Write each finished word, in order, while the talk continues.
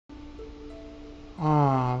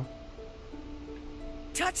Ah.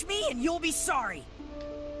 Touch me and you'll be sorry.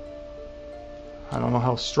 I don't know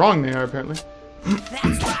how strong they are, apparently.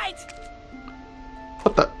 That's right.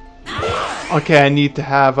 What the? Okay, I need to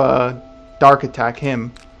have Dark attack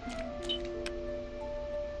him.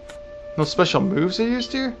 No special moves are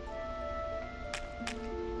used here?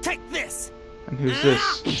 Take this. And who's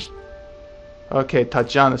this? Okay,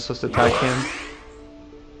 Tatjana's supposed to attack him.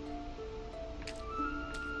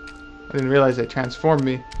 I didn't realize they transformed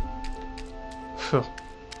me. Phew.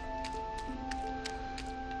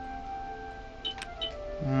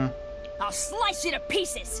 I'll slice you to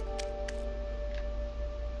pieces.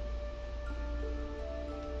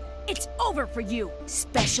 It's over for you.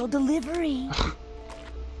 Special delivery.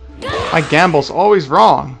 My gamble's always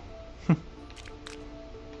wrong.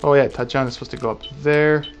 Oh yeah, Tatjana's supposed to go up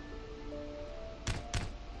there.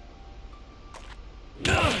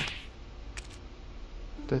 Did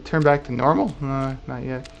it turn back to normal? No, not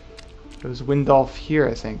yet. It was Windolf here,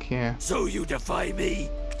 I think, yeah. So you defy me?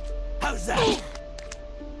 How's that?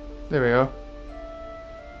 There we go.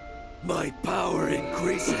 My power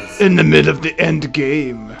increases. In the mid of the end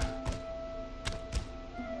game.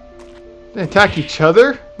 They attack each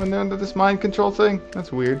other when they're under this mind control thing?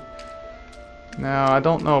 That's weird. Now, I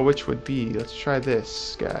don't know which would be. Let's try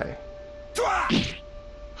this guy.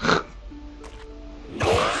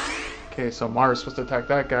 Okay, so Maru's supposed to attack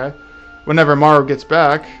that guy. Whenever Maru gets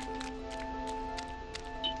back.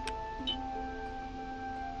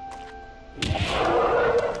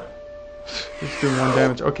 He's doing 1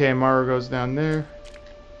 damage. Okay, Maru goes down there.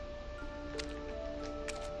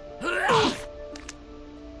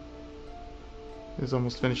 He's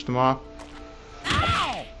almost finished him off.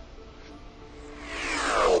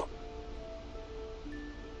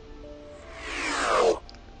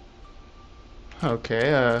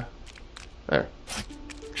 Okay, there.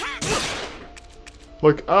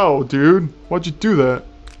 Like, oh, dude, why'd you do that?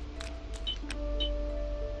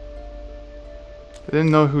 I didn't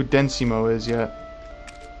know who Densimo is yet.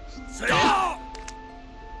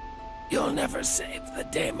 You'll never save the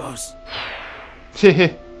Deimos.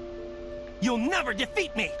 You'll never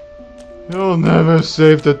defeat me. You'll never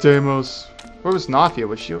save the Deimos. Where was Nafia?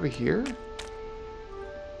 Was she over here?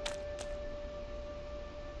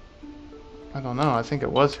 I don't know. I think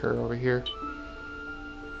it was her over here.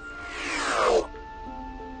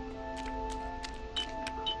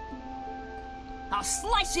 I'll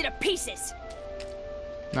slice you to pieces.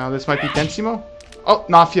 Now this might be Densimo? Oh,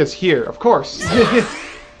 Nafia's here, of course.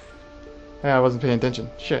 Yeah, I wasn't paying attention.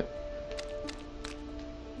 Shit.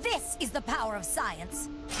 This is the power of science.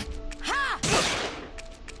 Ha!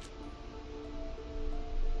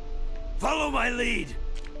 Follow my lead.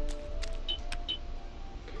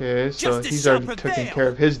 Okay, so Justice he's shall already taken prevail. care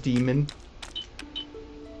of his demon.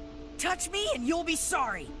 Touch me and you'll be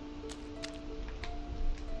sorry.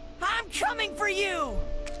 I'm coming for you.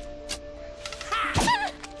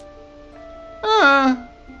 Ha!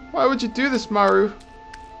 Why would you do this, Maru?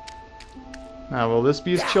 Now, will this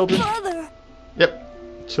be his children? Mother.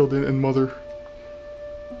 Yep, children and mother.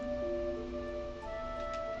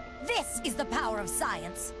 This is the power of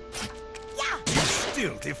science. Yeah.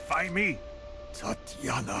 Still defy me?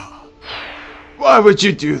 Tatiana. Why would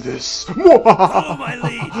you do this? Follow my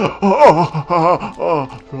lead.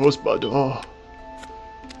 Rosebud. Oh.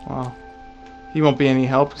 Well, he won't be any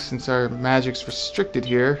help since our magic's restricted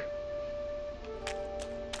here.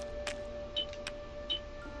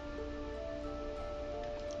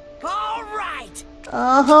 All right.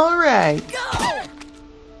 All right. Go.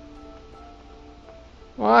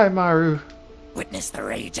 Why, Maru? Witness the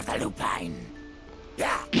rage of the lupine.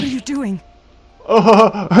 Yeah. What are you doing?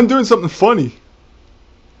 Oh, I'm doing something funny.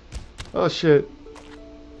 Oh shit.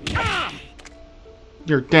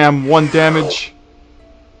 Your damn 1 damage.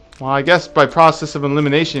 Well, I guess by process of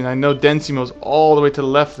elimination, I know Densimo's all the way to the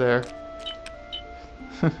left there.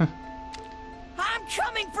 I'm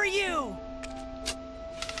coming for you.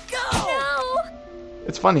 Go. No.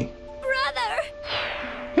 It's funny.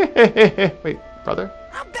 Brother. Wait, brother?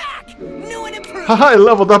 I'm back. New and improved. Haha, I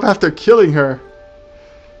leveled up after killing her.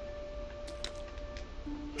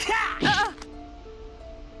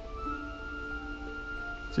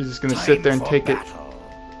 She's just gonna sit there and take it.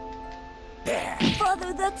 There.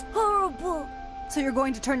 Father, that's horrible. So you're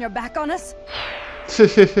going to turn your back on us?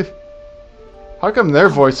 How come their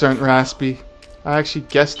voices aren't raspy? I actually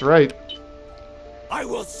guessed right. I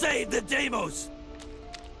will save the Deimos.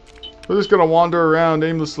 We're just gonna wander around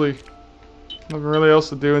aimlessly. Nothing really else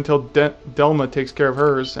to do until Delma takes care of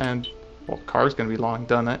hers, and well, Kar's gonna be long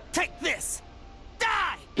done it. Take this.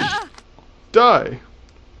 Die. Die.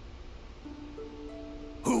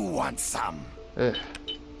 Who wants some? Ugh.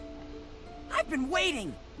 I've been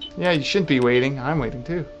waiting. Yeah, you shouldn't be waiting. I'm waiting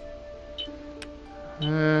too.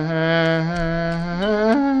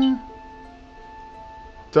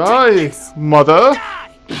 Die, mother!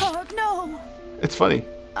 Oh, no. It's funny.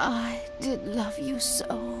 I did love you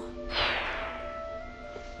so.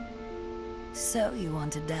 So you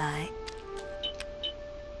want to die?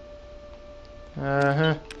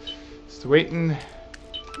 Just waiting.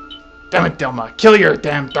 Damn it, Delma. Kill your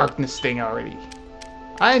damn darkness thing already.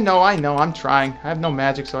 I know, I'm trying. I have no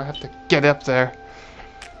magic, so I have to get up there.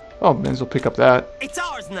 Oh, might as well pick up that. It's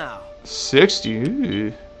ours now. 60?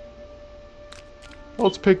 Ooh.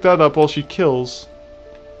 Let's pick that up while she kills.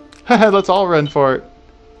 Let's all run for it.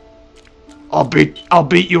 I'll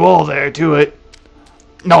beat you all there to it.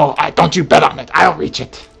 No, don't you bet on it. I'll reach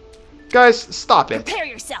it. Guys, stop it. Prepare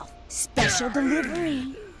yourself. Special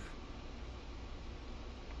delivery.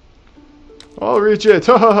 I'll reach it.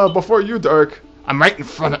 Before you, Dark. I'm right in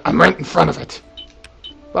front of it.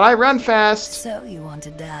 But I run fast. So you want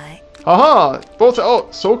to die? Haha! Both. Oh,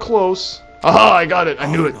 so close. Haha! I got it. I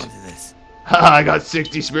knew it. Haha! I got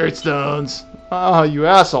 60 spirit stones. Ah, you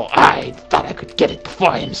asshole! I thought I could get it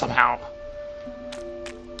before him somehow.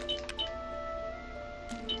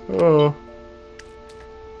 Oh.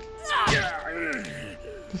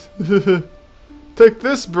 Take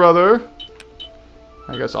this, brother.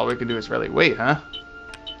 I guess all we can do is really wait, huh?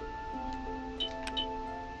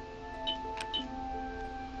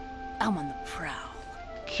 I'm on the prowl.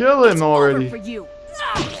 Kill him already. For you.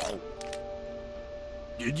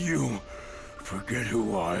 Did you forget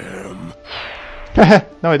who I am?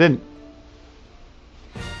 No, I didn't.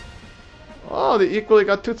 Oh, they equally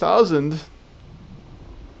got 2,000.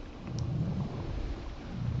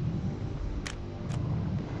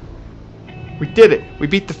 We did it. We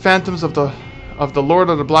beat the phantoms of the Lord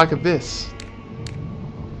of the Black Abyss.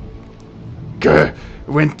 Grr,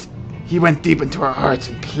 he went deep into our hearts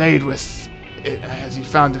and played with it as he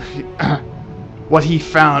found what he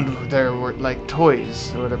found there were like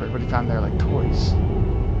toys or whatever. What he found there like toys.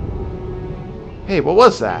 Hey, what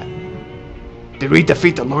was that? Did we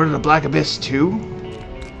defeat the Lord of the Black Abyss too?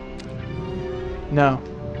 No.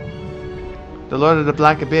 The Lord of the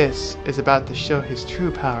Black Abyss is about to show his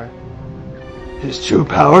true power. His true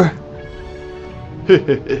power?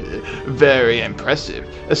 Very impressive.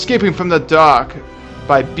 Escaping from the dark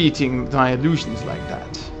by beating my illusions like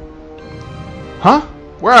that. Huh?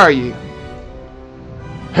 Where are you?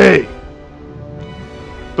 Hey!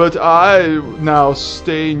 But I now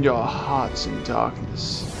stain your hearts in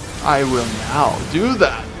darkness. I will now do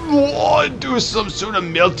that. Oh, do some sort of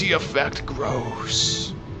melty effect.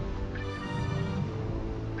 Gross.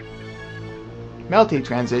 Melty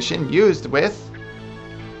transition used with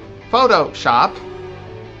Photoshop.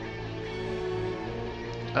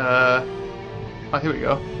 Oh, here we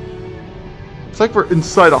go. It's like we're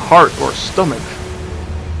inside a heart or a stomach.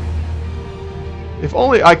 If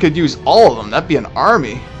only I could use all of them, that'd be an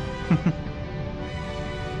army.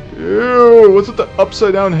 Ew, what's with the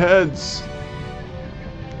upside down heads?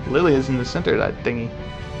 Lilia's in the center of that thingy.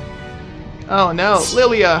 Oh no,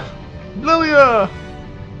 Lilia! Lilia!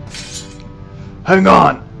 Hang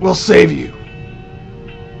on, we'll save you.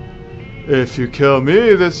 If you kill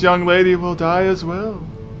me, this young lady will die as well.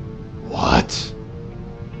 What?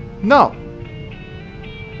 No.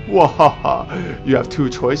 Wahaha, you have two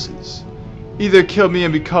choices. Either kill me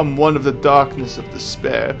and become one of the darkness of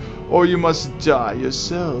despair, or you must die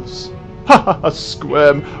yourselves. Ha ha ha,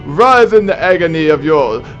 squirm, writhe in the agony of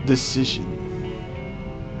your decision.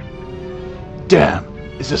 Damn,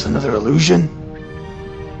 is this another illusion?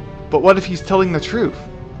 But what if he's telling the truth?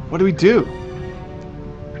 What do we do?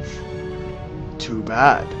 Too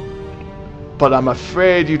bad. But I'm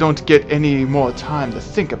afraid you don't get any more time to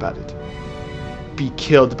think about it. Be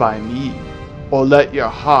killed by me, or let your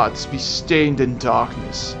hearts be stained in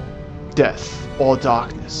darkness. Death or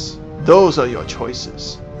darkness. Those are your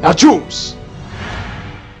choices. Now choose!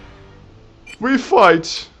 We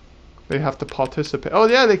fight! They have to participate. Oh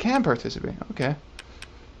yeah, they can participate. Okay.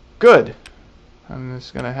 Good. I'm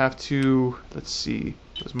just gonna have to... Let's see.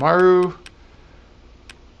 There's Maru.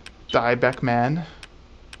 Diebackman.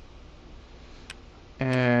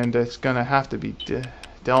 And it's gonna have to be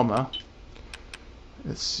Delma.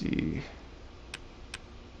 Let's see.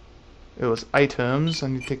 It was items. I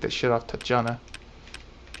need to take that shit off Tajana.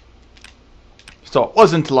 So it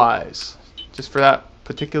wasn't lies. Just for that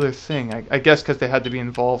particular thing. I guess because they had to be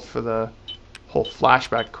involved for the whole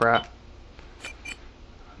flashback crap.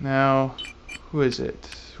 Now, who is it?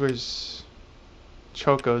 Where's...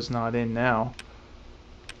 Choco's not in now.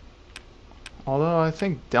 Although I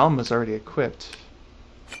think Delma's already equipped.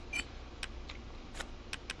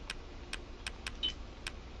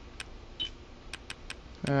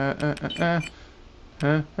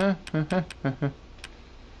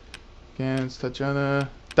 Against Tatjana.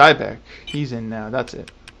 Dieback. He's in now. That's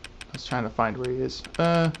it. I was trying to find where he is.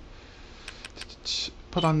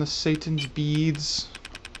 Put on the Satan's beads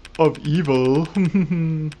of evil.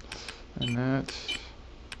 And that.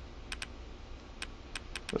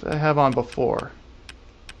 What did I have on before?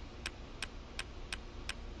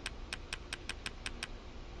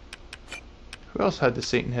 Who else had the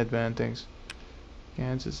Satan headband things?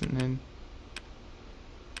 Gans isn't in.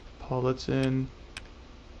 Paulette's in.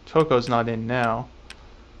 Toko's not in now.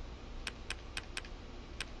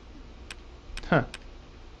 Huh.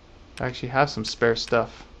 I actually have some spare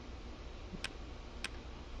stuff.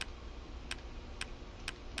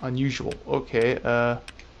 Unusual. Okay,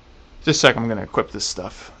 just a sec, I'm gonna equip this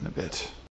stuff in a bit.